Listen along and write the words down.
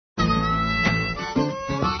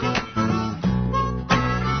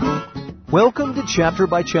Welcome to Chapter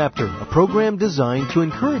by Chapter, a program designed to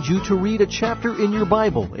encourage you to read a chapter in your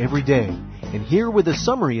Bible every day. And here with a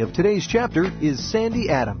summary of today's chapter is Sandy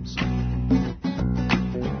Adams.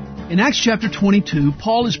 In Acts chapter 22,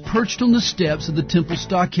 Paul is perched on the steps of the temple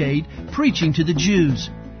stockade, preaching to the Jews.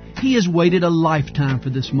 He has waited a lifetime for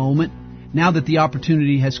this moment. Now that the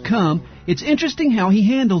opportunity has come, it's interesting how he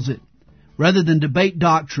handles it. Rather than debate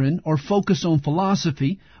doctrine or focus on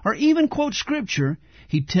philosophy or even quote Scripture,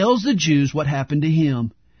 he tells the Jews what happened to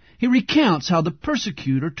him. He recounts how the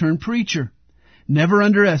persecutor turned preacher. Never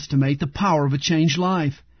underestimate the power of a changed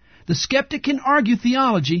life. The skeptic can argue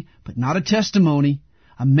theology, but not a testimony.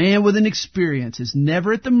 A man with an experience is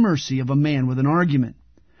never at the mercy of a man with an argument.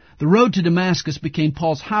 The road to Damascus became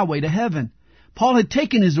Paul's highway to heaven. Paul had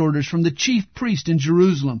taken his orders from the chief priest in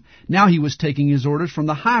Jerusalem. Now he was taking his orders from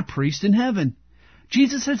the high priest in heaven.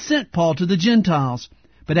 Jesus had sent Paul to the Gentiles,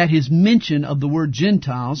 but at his mention of the word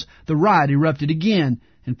Gentiles, the riot erupted again,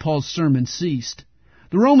 and Paul's sermon ceased.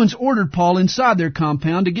 The Romans ordered Paul inside their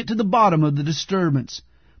compound to get to the bottom of the disturbance.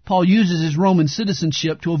 Paul uses his Roman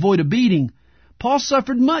citizenship to avoid a beating. Paul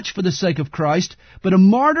suffered much for the sake of Christ, but a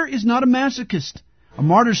martyr is not a masochist. A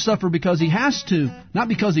martyr suffers because he has to, not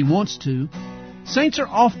because he wants to. Saints are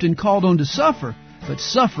often called on to suffer, but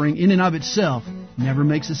suffering in and of itself never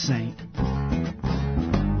makes a saint.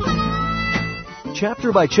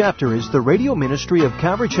 Chapter by Chapter is the radio ministry of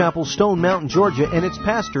Calvary Chapel, Stone Mountain, Georgia, and its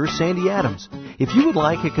pastor, Sandy Adams. If you would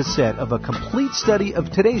like a cassette of a complete study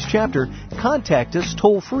of today's chapter, contact us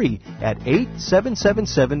toll-free at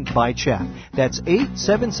 8777-BY-CHAP. That's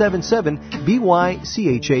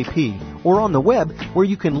 8777-BY-CHAP. Or on the web, where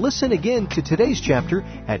you can listen again to today's chapter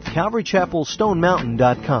at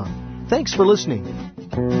calvarychapelstonemountain.com. Thanks for listening.